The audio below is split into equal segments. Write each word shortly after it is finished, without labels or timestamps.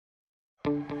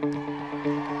He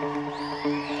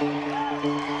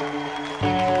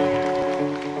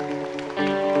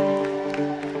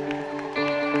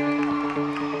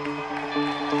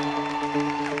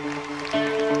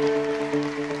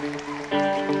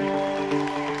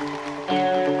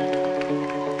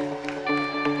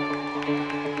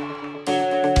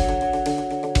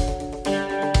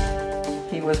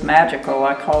was magical.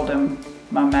 I called him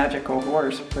my magical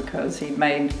horse because he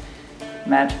made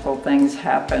magical things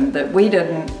happen that we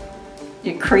didn't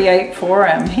create for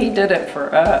him. He did it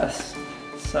for us.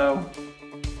 So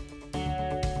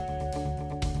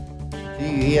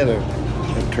he had a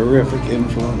terrific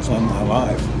influence on my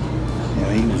life. You know,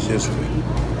 he was just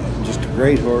a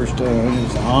great horse to own. It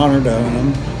was an honor to own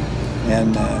him,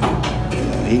 and you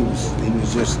know, he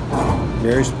was just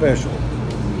very special,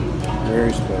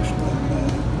 very special.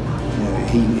 And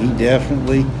you know, he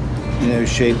definitely, you know,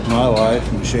 shaped my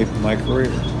life and shaped my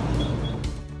career.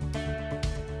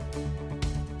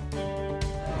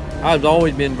 I've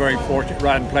always been very fortunate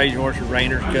riding pleasure horses,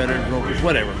 reiners, cutters, ropers,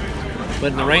 whatever.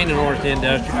 But in the reining horse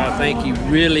industry, I think he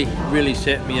really, really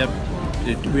set me up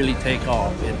to really take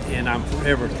off, and I'm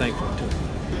forever thankful to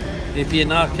him. If he had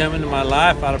not come into my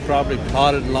life, I'd have probably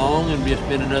plodded along and just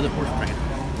been another horse trainer.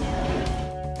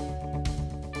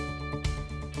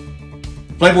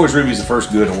 Playboy's Ruby's the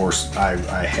first good horse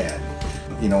I had.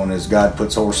 You know, and as God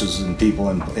puts horses and people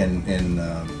in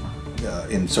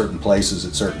certain places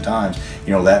at certain times,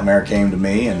 you know, that mare came to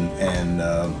me, and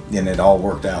it all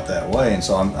worked out that way. And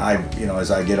so you know, as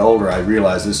I get older, I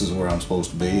realize this is where I'm supposed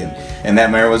to be, and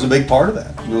that mare was a big part of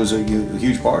that. It was a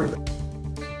huge part of it.